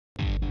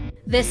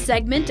This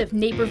segment of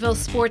Naperville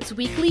Sports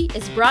Weekly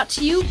is brought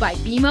to you by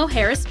BMO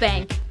Harris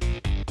Bank.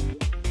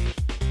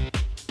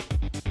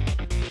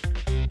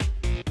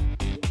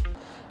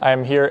 I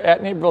am here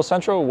at Naperville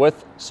Central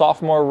with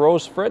sophomore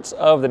Rose Fritz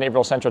of the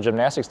Naperville Central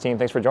Gymnastics team.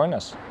 Thanks for joining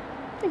us.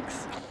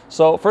 Thanks.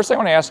 So first thing I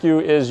want to ask you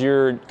is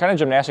your kind of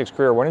gymnastics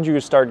career. When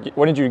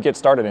did you get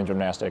started in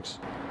gymnastics?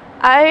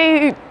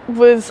 I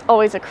was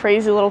always a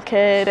crazy little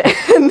kid,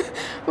 and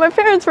my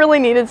parents really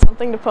needed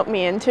something to put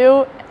me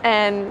into,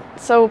 and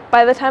so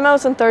by the time I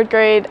was in 3rd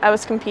grade, I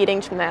was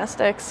competing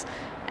gymnastics,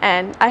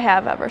 and I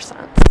have ever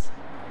since.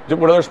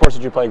 What other sports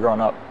did you play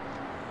growing up?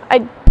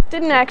 I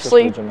didn't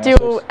actually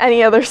do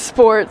any other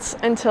sports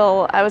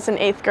until I was in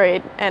 8th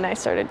grade, and I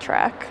started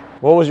track.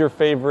 What was your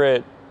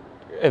favorite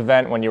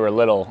event when you were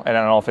little? And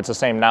I don't know if it's the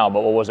same now,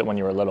 but what was it when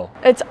you were little?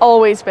 It's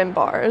always been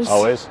bars.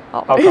 Always?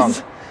 Always. How come?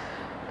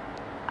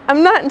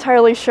 I'm not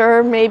entirely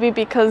sure, maybe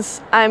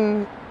because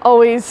I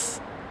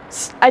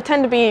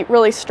tend to be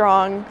really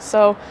strong,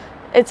 so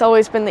it's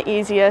always been the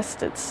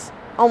easiest. It's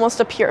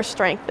almost a pure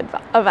strength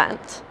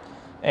event.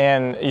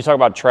 And you talk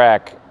about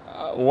track.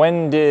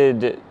 When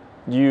did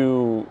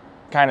you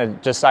kind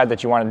of decide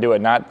that you want to do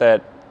it? Not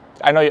that,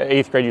 I know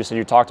 8th grade you said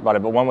you talked about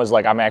it, but when was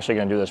like, I'm actually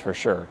going to do this for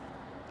sure?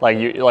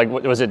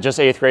 Was it just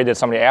 8th grade? Did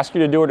somebody ask you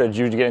to do it, or did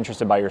you get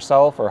interested by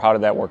yourself, or how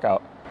did that work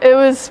out? It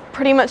was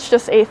pretty much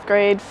just 8th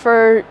grade.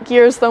 For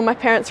years, though, my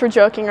parents were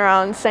joking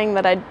around saying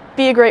that I'd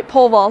be a great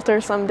pole vaulter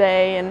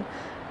someday, and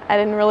I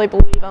didn't really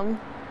believe them,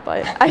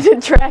 but I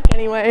did track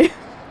anyway.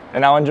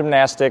 And now in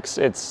gymnastics,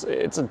 it's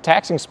a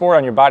taxing sport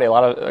on your body. A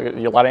lot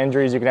of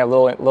injuries. You can have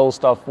little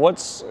stuff.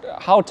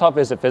 How tough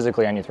is it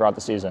physically on you throughout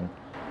the season?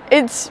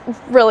 It's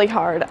really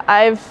hard.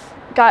 I've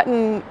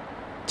gotten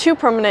 2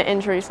 permanent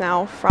injuries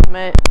now from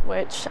it,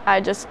 which I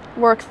just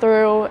work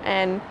through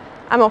and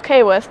I'm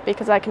okay with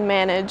because I can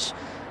manage.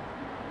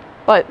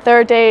 But there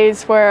are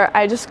days where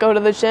I just go to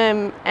the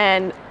gym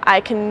and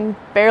I can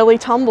barely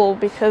tumble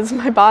because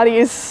my body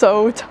is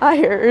so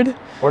tired.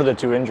 What are the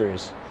 2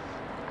 injuries?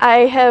 I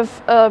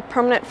have a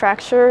permanent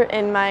fracture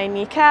in my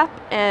kneecap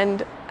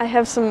and I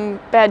have some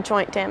bad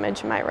joint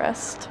damage in my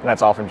wrist. And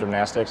that's all from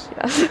gymnastics?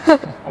 Yes.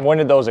 When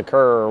did those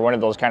occur, or when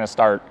did those kind of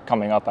start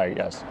coming up, I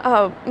guess?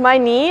 My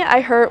knee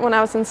I hurt when I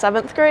was in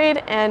 7th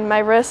grade, and my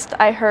wrist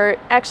I hurt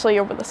actually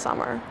over the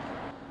summer.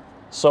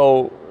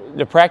 So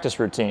the practice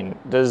routine,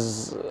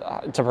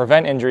 to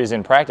prevent injuries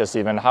in practice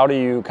even, how do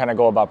you kind of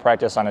go about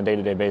practice on a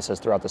day-to-day basis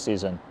throughout the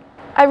season?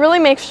 I really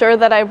make sure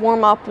that I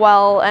warm up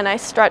well and I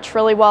stretch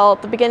really well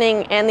at the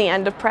beginning and the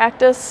end of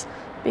practice,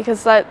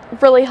 because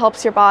that really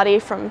helps your body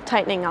from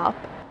tightening up.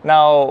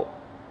 Now,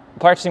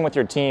 practicing with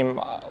your team,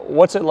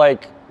 what's it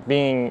like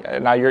being,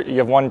 now you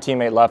have one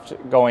teammate left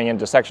going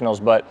into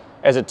sectionals, but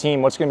as a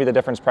team, what's going to be the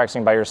difference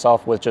practicing by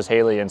yourself with just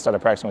Haley instead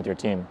of practicing with your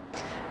team?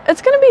 It's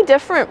going to be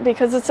different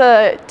because it's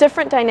a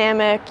different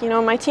dynamic. You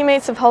know, my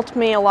teammates have helped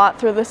me a lot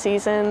through the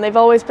season. They've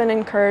always been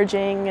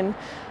encouraging and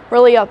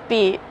really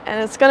upbeat,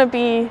 and it's going to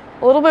be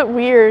a little bit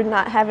weird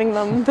not having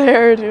them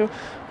there to,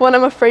 when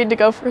I'm afraid to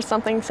go for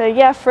something, say,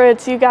 yeah,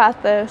 Fritz, you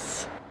got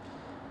this.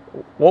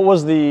 What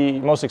was the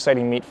most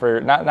exciting meet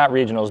for, not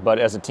regionals, but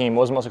as a team,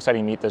 what was the most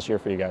exciting meet this year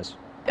for you guys?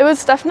 It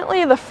was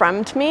definitely the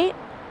Fremd meet,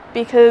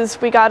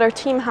 because we got our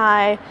team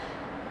high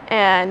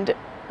and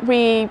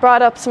we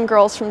brought up some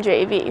girls from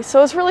JV. So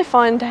it was really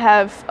fun to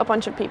have a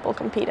bunch of people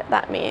compete at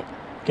that meet.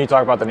 Can you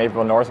talk about the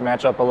Naperville North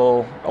matchup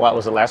a lot?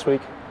 Was it last week?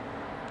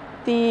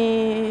 I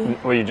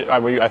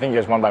think you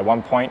guys won by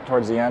 1 point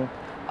towards the end.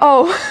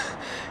 Oh,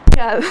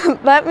 yeah,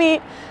 that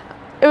meet,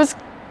 it was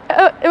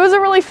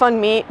a really fun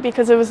meet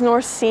because it was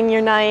North's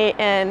senior night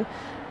and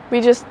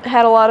we just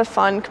had a lot of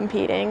fun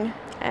competing,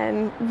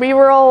 and we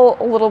were all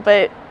a little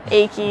bit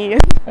achy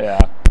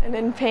and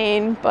in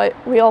pain, but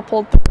we all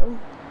pulled through.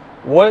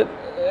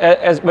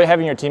 As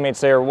having your teammates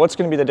there, what's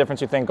going to be the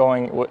difference you think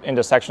going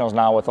into sectionals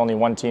now with only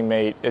one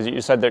teammate? As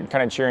you said, they're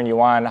kind of cheering you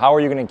on. How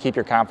are you going to keep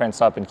your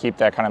confidence up and keep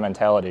that kind of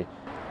mentality?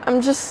 I'm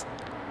just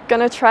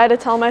going to try to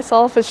tell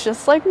myself it's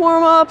just like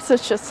warm-ups,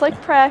 it's just like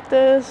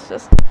practice,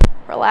 just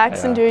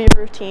relax and do your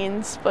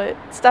routines, but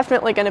it's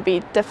definitely going to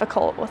be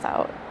difficult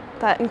without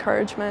that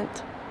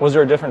encouragement. Was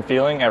there a different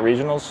feeling at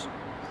regionals?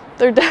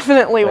 There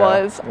definitely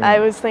was. I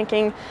was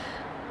thinking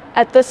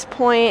at this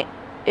point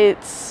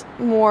it's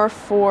more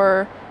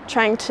for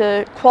trying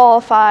to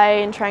qualify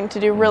and trying to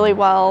do really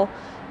well,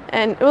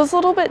 and it was a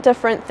little bit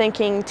different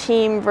thinking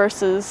team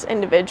versus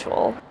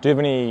individual. Do you have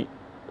any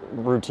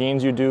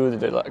routines you do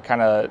that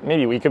kind of,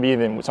 maybe it could be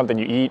even something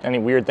you eat, any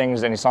weird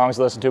things, any songs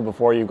to listen to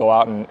before you go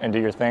out and do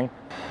your thing?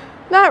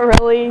 Not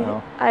really.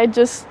 No.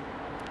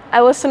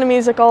 I listen to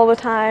music all the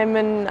time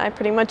and I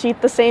pretty much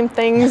eat the same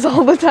things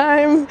all the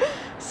time.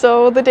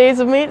 So the days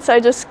of meets, I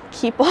just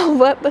keep all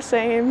that the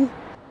same.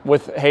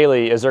 With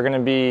Haley, is there going to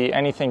be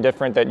anything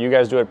different that you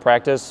guys do at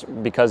practice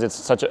because it's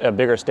such a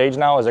bigger stage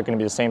now? Is it going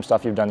to be the same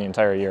stuff you've done the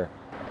entire year?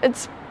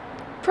 It's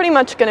pretty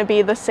much going to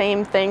be the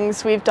same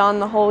things we've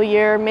done the whole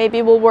year.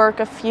 Maybe we'll work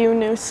a few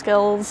new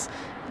skills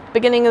at the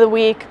beginning of the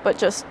week, but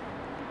just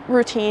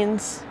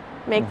routines,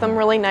 make them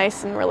really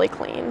nice and really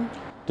clean.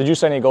 Did you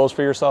set any goals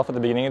for yourself at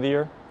the beginning of the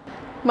year?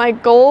 My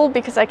goal,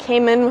 because I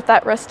came in with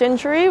that wrist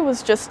injury,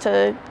 was just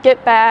to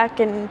get back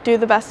and do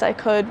the best I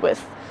could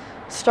with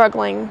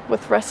struggling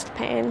with wrist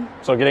pain.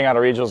 So getting out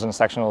of regionals and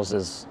sectionals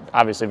is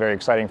obviously very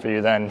exciting for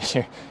you then.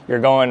 You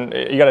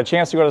got a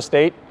chance to go to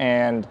state,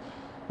 and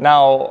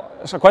now,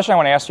 so a question I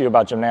want to ask you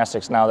about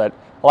gymnastics now that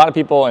a lot of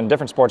people in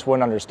different sports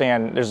wouldn't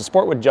understand, there's a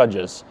sport with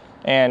judges,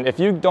 and if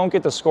you don't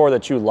get the score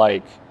that you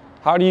like,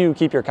 how do you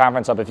keep your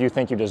confidence up if you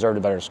think you deserved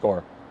a better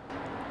score?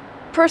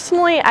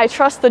 Personally, I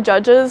trust the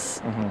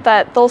judges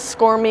that they'll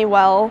score me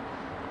well,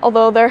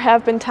 although there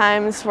have been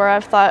times where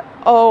I've thought,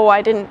 oh,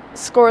 I didn't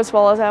score as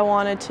well as I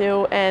wanted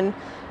to, and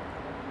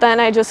then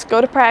I just go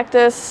to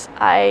practice,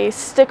 I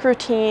stick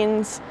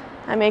routines,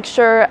 I make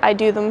sure I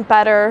do them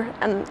better,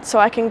 and so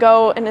I can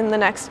go and in the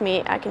next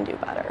meet I can do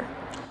better.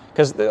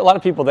 Because a lot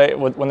of people,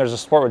 when there's a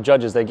sport with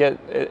judges,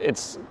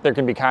 there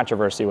can be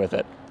controversy with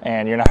it,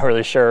 and you're not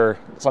really sure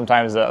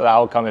sometimes the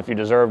outcome if you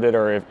deserved it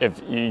or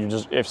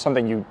if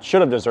something you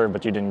should have deserved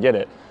but you didn't get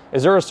it.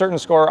 Is there a certain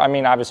score? I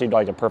mean, obviously you'd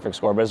like a perfect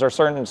score, but is there a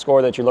certain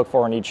score that you look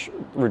for in each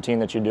routine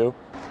that you do?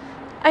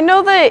 I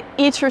know that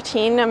each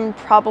routine I'm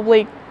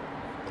probably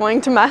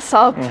going to mess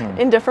up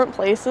in different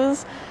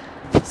places,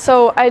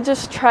 so I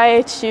just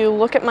try to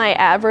look at my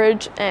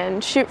average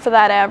and shoot for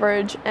that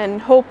average and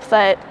hope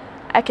that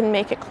I can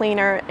make it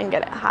cleaner and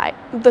get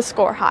it the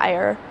score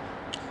higher.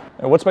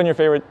 And what's been your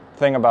favorite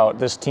thing about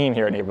this team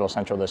here at Naperville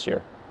Central this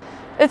year?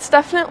 It's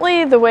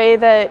definitely the way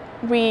that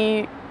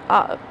we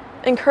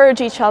encourage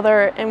each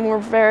other, and we're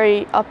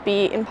very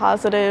upbeat and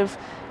positive,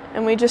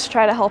 and we just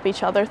try to help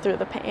each other through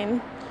the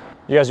pain.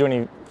 You guys do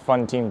any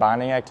fun team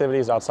bonding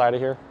activities outside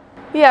of here?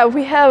 Yeah,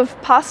 we have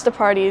pasta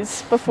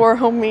parties before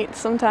home meets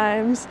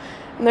sometimes,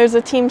 and there's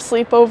a team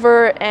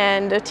sleepover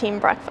and a team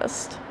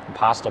breakfast.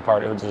 Pasta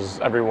party, does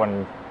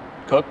everyone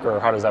cook, or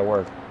how does that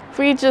work?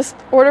 We just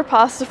order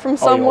pasta from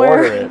somewhere. Oh,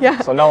 you order it? Yeah.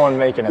 So no one's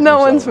making it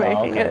No themselves.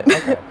 one's making it.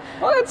 Okay.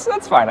 Well,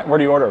 that's fine. Where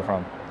do you order it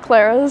from?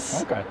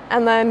 Clara's. Okay.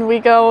 And then we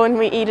go and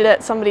we eat it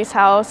at somebody's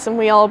house, and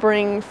we all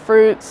bring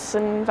fruits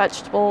and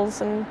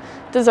vegetables and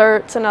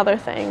desserts and other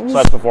things. So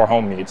that's before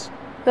home meets?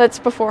 That's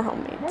before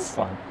home meets. That's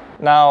fun.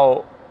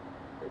 Now,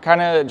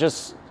 kind of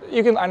just,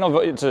 I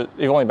know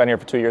you've only been here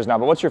for 2 years now,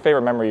 but what's your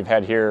favorite memory you've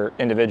had here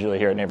individually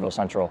here at Naperville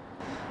Central?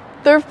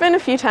 There have been a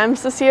few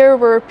times this year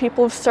where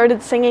people have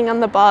started singing on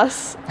the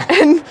bus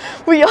and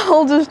we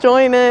all just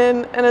join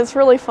in, and it's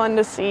really fun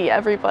to see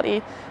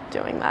everybody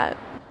doing that.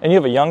 And you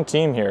have a young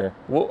team here.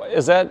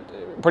 Is that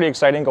pretty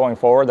exciting going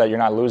forward that you're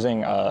not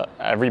losing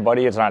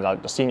everybody? It's not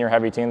a senior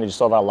heavy team, that you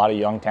still have a lot of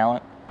young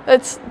talent?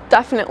 It's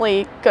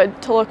definitely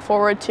good to look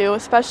forward to,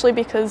 especially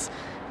because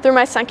through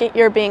my second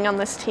year being on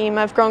this team,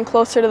 I've grown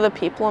closer to the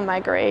people in my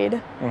grade.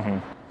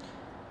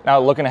 Now,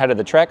 looking ahead to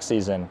the track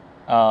season,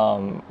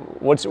 do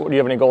you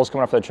have any goals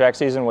coming up for the track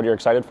season? What are you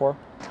excited for?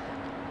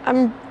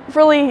 I'm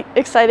really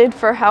excited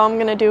for how I'm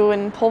going to do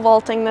in pole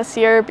vaulting this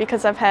year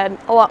because I've had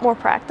a lot more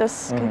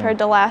practice compared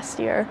to last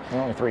year.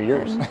 Only 3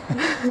 years.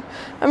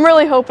 I'm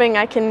really hoping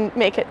I can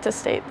make it to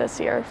state this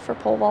year for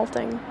pole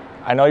vaulting.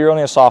 I know you're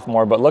only a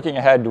sophomore, but looking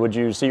ahead, would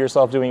you see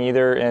yourself doing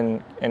either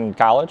in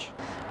college?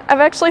 I've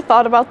actually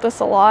thought about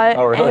this a lot.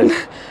 Oh, really?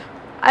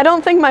 I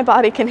don't think my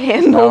body can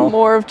handle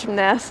more of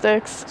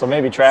gymnastics. So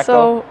maybe track,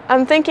 though? So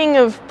I'm thinking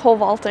of pole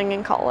vaulting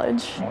in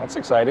college. Well, that's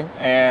exciting.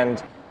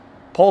 And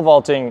pole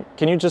vaulting,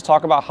 can you just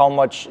talk about how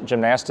much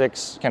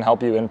gymnastics can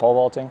help you in pole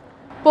vaulting?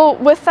 Well,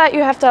 with that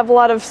you have to have a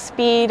lot of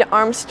speed,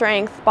 arm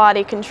strength,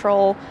 body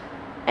control,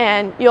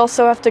 and you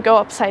also have to go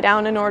upside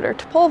down in order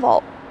to pole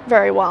vault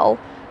very well.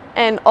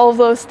 And all of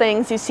those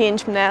things you see in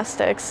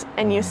gymnastics,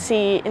 and you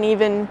see in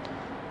even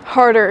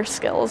harder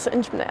skills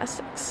in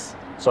gymnastics.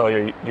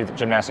 So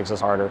gymnastics is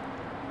harder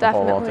than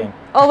pole vaulting?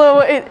 Although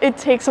it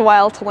takes a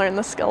while to learn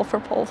the skill for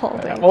pole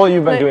vaulting. Yeah. Well,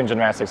 you've been doing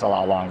gymnastics a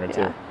lot longer,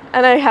 too.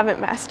 And I haven't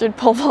mastered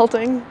pole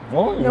vaulting.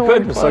 Well, you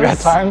could. You still got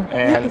time.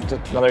 And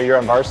another year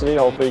on varsity.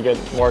 Hopefully you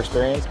get more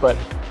experience. But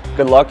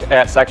good luck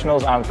at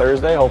sectionals on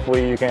Thursday.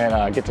 Hopefully you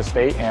can get to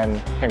state.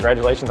 And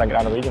congratulations on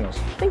getting out of regionals.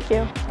 Thank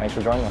you. Thanks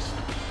for joining us.